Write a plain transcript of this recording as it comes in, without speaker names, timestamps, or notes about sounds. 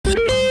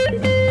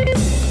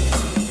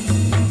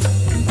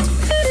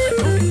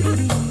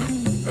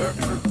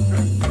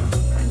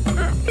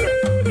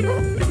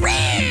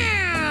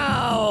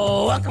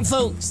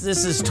folks,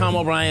 this is Tom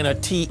O'Brien of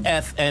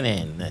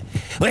TFNN.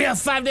 We go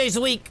 5 days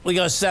a week, we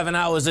go 7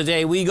 hours a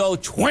day, we go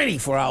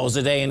 24 hours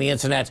a day on the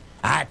internet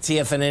at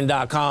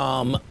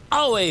TFNN.com.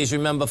 Always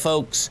remember,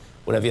 folks,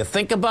 whatever you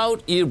think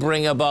about, you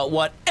bring about.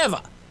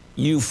 Whatever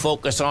you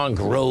focus on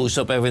grows.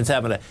 Hope everyone's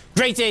having a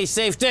great day,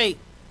 safe day.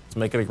 Let's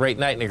make it a great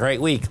night and a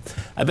great week.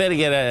 I better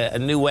get a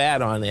new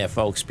ad on there,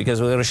 folks, because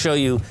we're going to show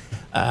you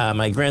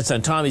my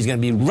grandson Tommy's going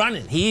to be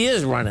running. He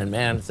is running,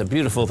 man. It's a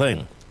beautiful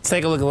thing. Let's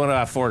take a look at one of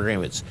our 4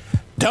 agreements.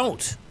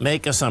 Don't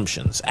make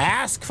assumptions.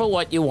 Ask for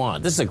what you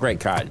want. This is a great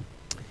card.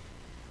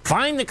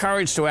 Find the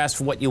courage to ask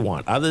for what you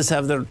want. Others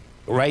have the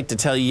right to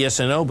tell you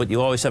yes or no, but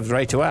you always have the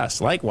right to ask.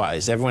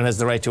 Likewise, everyone has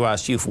the right to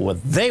ask you for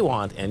what they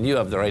want, and you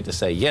have the right to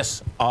say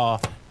yes or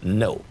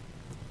no.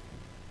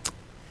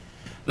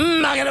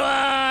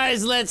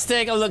 Market-wise, let's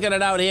take a look at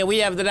it out here. We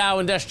have the Dow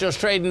Industrials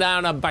trading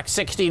down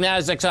 $1.60,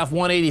 Nasdaq's off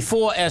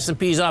 184,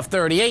 S&P's off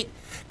 38.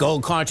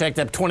 Gold contract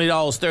up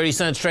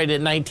 $20.30, traded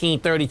at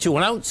 $19.32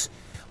 an ounce.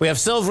 We have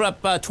silver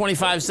up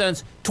 25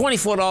 cents,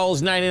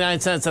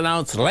 $24.99 an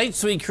ounce. Light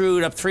sweet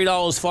crude up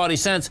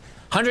 $3.40,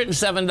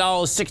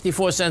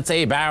 $107.64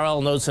 a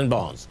barrel. Notes and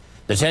bonds.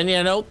 The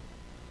 10-year note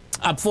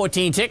up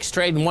 14 ticks,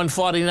 trading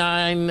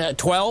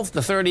 149.12.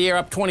 The 30-year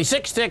up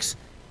 26 ticks.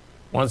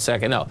 1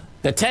 second, no.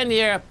 The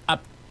 10-year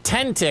up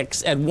 10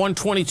 ticks at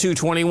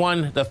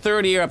 122.21. The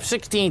 30-year up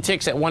 16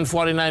 ticks at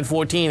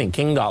 149.14 in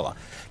King Dollar.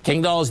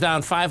 King Dollar's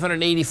down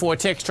 584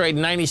 ticks,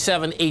 trading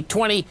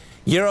 97.820.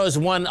 Euro's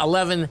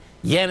 111.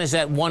 Yen is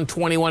at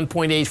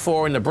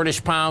 121.84, and the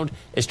British pound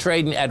is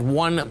trading at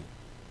where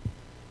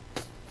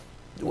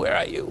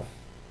are you?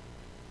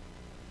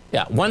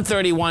 Yeah,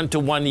 131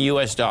 to 1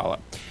 US dollar.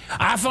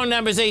 Our phone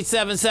number is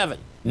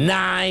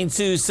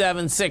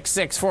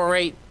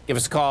 877-927-6648. Give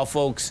us a call,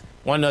 folks.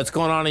 Want to know what's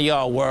going on in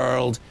your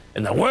world.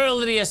 In the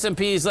world of the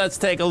S&Ps, let's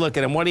take a look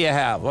at them. What do you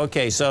have?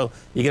 Okay, so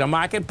you get a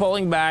market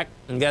pulling back,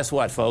 and guess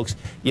what, folks?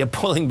 You're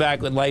pulling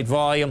back with light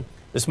volume.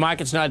 This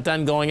market's not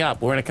done going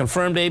up. We're in a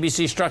confirmed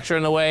ABC structure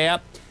on the way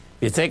up.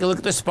 If you take a look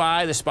at the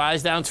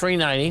SPY's down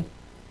 390,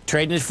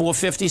 trading at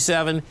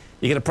 457.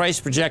 You get a price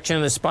projection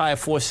in the SPY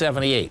of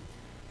 478.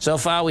 So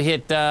far, we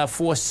hit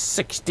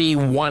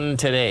 461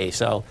 today.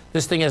 So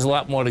this thing has a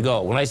lot more to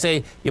go. When I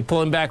say you're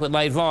pulling back with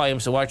light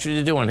volume, so watch what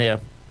you're doing here.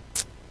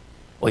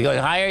 We got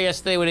higher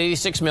yesterday with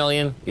 86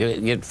 million.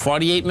 You get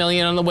 48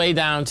 million on the way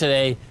down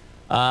today.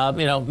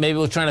 You know, maybe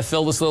we're trying to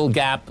fill this little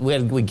gap.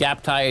 We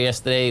gapped higher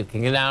yesterday.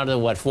 Can get down to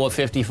what,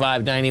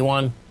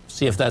 455.91.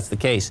 See if that's the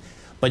case.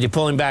 But you're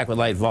pulling back with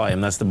light volume.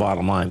 That's the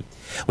bottom line.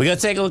 We got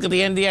to take a look at the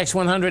NDX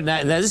 100.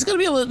 Now this is going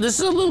to be a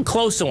little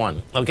closer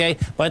one, okay?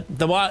 But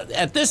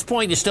at this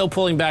point, you're still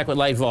pulling back with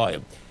light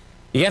volume.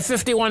 You got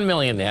 51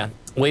 million there.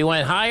 We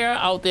went higher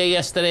out there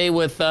yesterday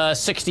with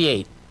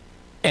 68.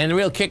 And the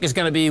real kick is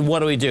going to be, what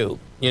do we do?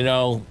 You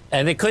know,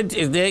 and this could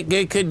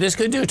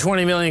do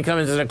 20 million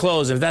coming to the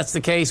close. If that's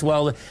the case,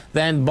 well,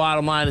 then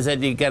bottom line is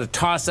that you got to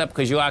toss up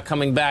because you are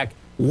coming back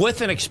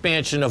with an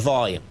expansion of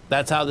volume.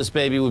 That's how this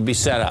baby would be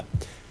set up.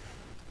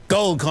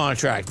 Gold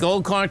contract.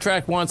 Gold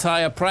contract wants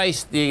higher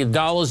price. The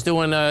dollar's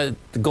doing the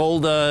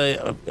gold,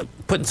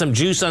 putting some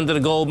juice under the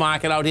gold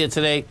market out here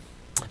today.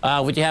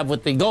 What you have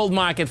with the gold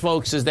market,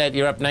 folks, is that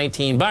you're up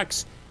 19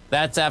 bucks.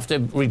 That's after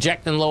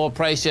rejecting lower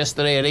price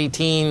yesterday at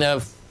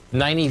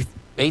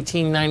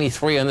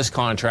 18.93 on this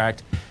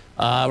contract.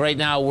 Right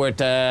now we're at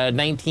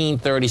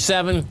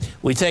 19.37.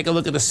 We take a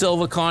look at the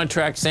silver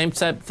contract, same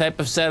type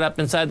of setup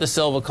inside the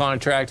silver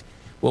contract.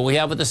 What we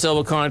have with the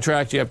silver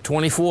contract, you have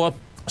 24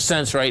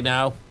 cents right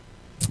now.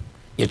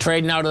 You're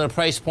trading out at a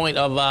price point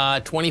of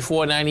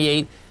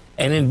 24.98.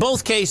 And in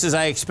both cases,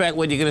 I expect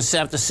what you're going to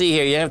have to see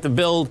here, you have to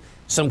build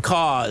some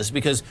cause,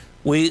 because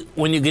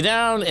when you go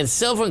down, and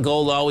silver and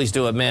gold always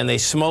do it, man. They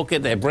smoke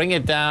it, they bring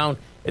it down,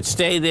 it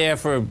stay there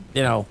for,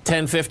 you know,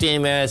 10,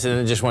 15 minutes, and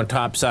then just went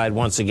topside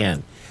once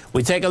again.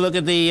 We take a look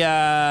at the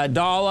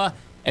dollar,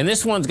 and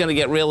this one's going to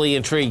get really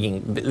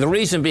intriguing. The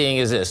reason being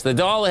is this. The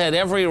dollar had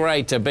every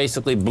right to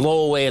basically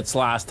blow away its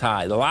last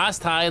high. The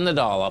last high in the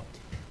dollar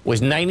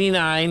was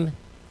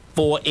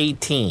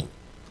 99.418.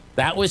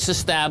 That was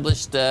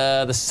established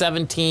the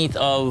 17th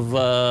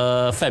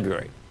of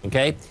February,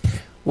 okay?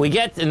 We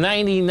get to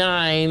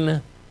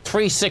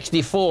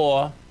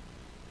 99.364,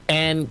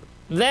 and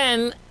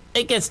then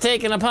it gets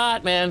taken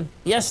apart, man.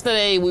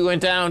 Yesterday, we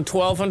went down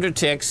 1,200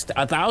 ticks.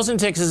 1,000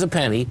 ticks is a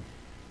penny.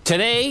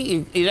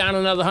 Today, you're down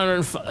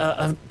another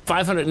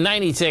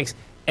 590 ticks,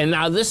 and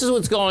now this is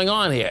what's going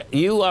on here.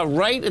 You are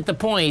right at the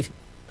point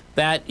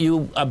that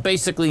you are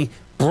basically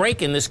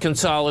breaking this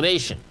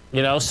consolidation,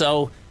 you know,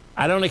 so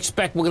I don't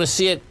expect we're going to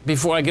see it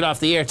before I get off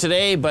the air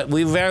today, but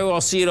we very well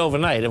see it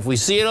overnight. If we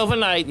see it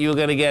overnight, you're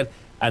going to get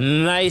a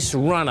nice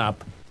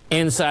run-up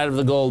inside of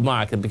the gold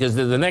market, because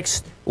the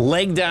next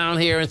leg down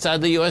here inside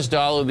the U.S.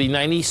 dollar would be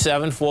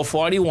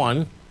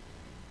 97.441.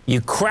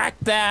 You crack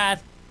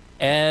that,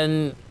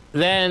 and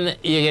then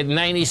you get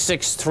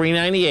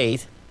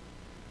 96.398.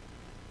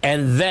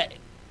 And that,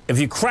 if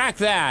you crack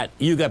that,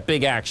 you got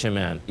big action,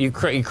 man. You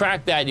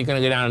crack that, you're going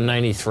to go down to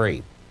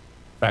 93.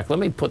 fact, let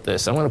me put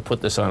this. I'm going to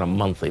put this on a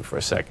monthly for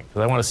a second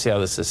because I want to see how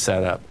this is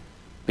set up.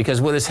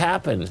 Because what has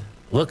happened,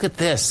 look at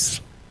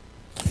this.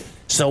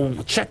 So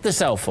check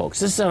this out, folks.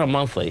 This is on a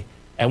monthly.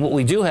 And what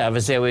we do have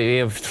is that we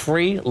have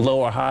 3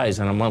 lower highs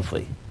on a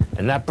monthly.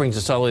 And that brings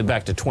us all the way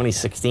back to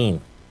 2016.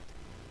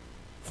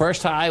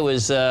 First high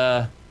was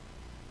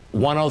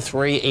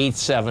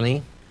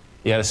 103,870.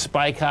 You had a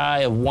spike high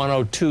of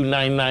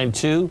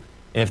 102,992.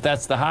 And if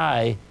that's the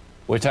high,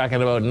 we're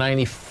talking about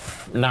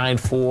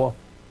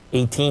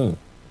 99,418.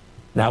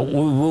 Now,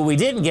 what we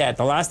didn't get,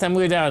 the last time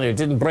we were down there, it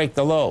didn't break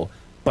the low.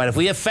 But if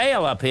we have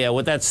fail up here,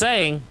 what that's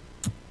saying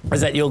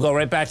is that you'll go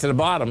right back to the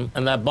bottom,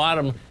 and that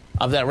bottom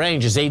of that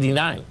range is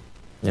 89.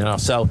 You know,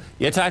 so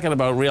you're talking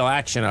about real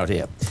action out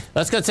here.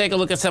 Let's go take a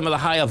look at some of the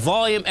higher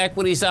volume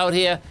equities out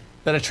here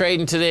that are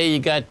trading today. You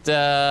got,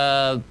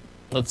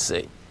 let's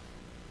see,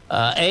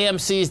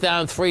 AMC's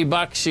down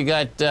 $3. You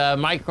got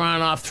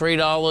Micron off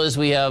 $3.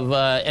 We have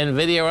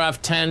NVIDIA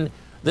off 10.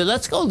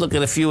 Let's go look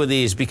at a few of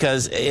these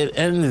because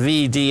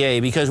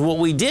NVDA, because what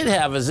we did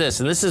have is this,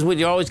 and this is what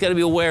you always got to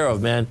be aware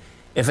of, man.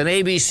 If an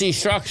ABC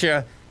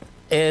structure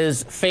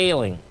is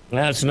failing,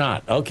 that's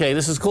not. Okay,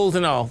 this is cool to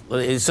know.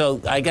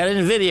 So I got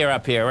NVIDIA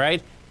up here,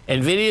 right?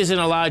 NVIDIA's in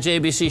a large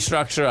ABC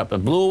structure up.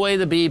 It blew away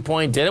the B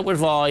point, did it with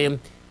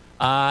volume,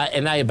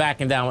 and now you're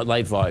backing down with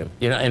light volume.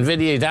 You know,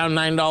 NVIDIA down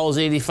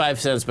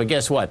 $9.85, but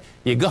guess what?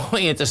 You're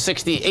going into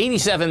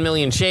 87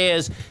 million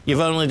shares. You've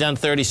only done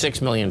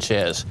 36 million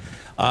shares.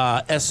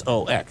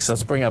 SOX,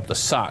 let's bring up the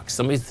SOX.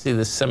 Let me see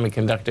the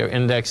semiconductor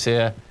index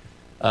here.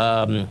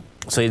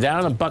 So you're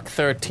down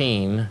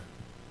 $1.13,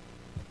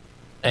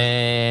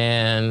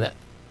 and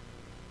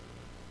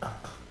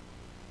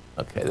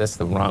okay, that's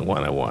the wrong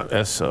one I want.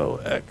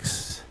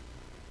 SOX.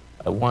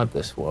 I want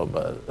this one,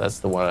 but that's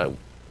the one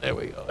there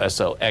we go.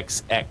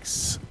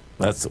 SOXX.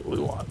 That's what we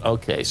want.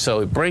 Okay, so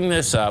we bring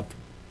this up.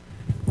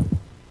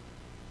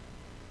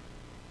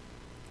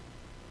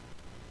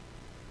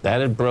 That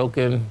had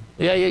broken.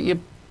 Yeah,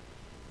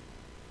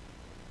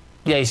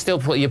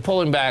 you're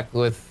pulling back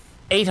with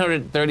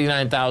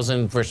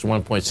 839,000 versus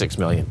 1.6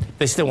 million.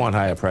 They still want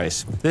higher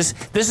price. This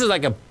is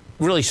like a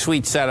really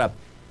sweet setup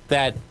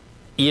that,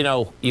 you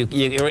know,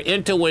 you're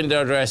into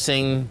window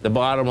dressing, the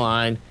bottom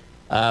line.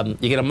 You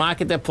get a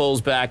market that pulls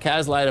back,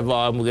 has lighter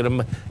volume. We're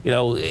gonna, you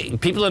know,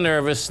 people are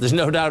nervous. There's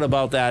no doubt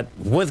about that.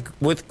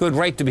 With good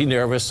right to be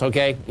nervous,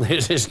 okay?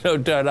 There's no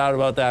doubt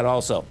about that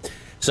also.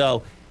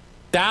 So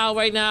Dow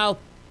right now,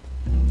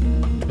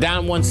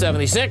 down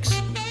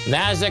 176.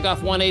 NASDAQ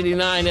off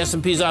 189,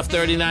 S&P's off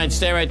 39.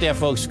 Stay right there,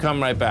 folks.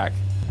 Come right back.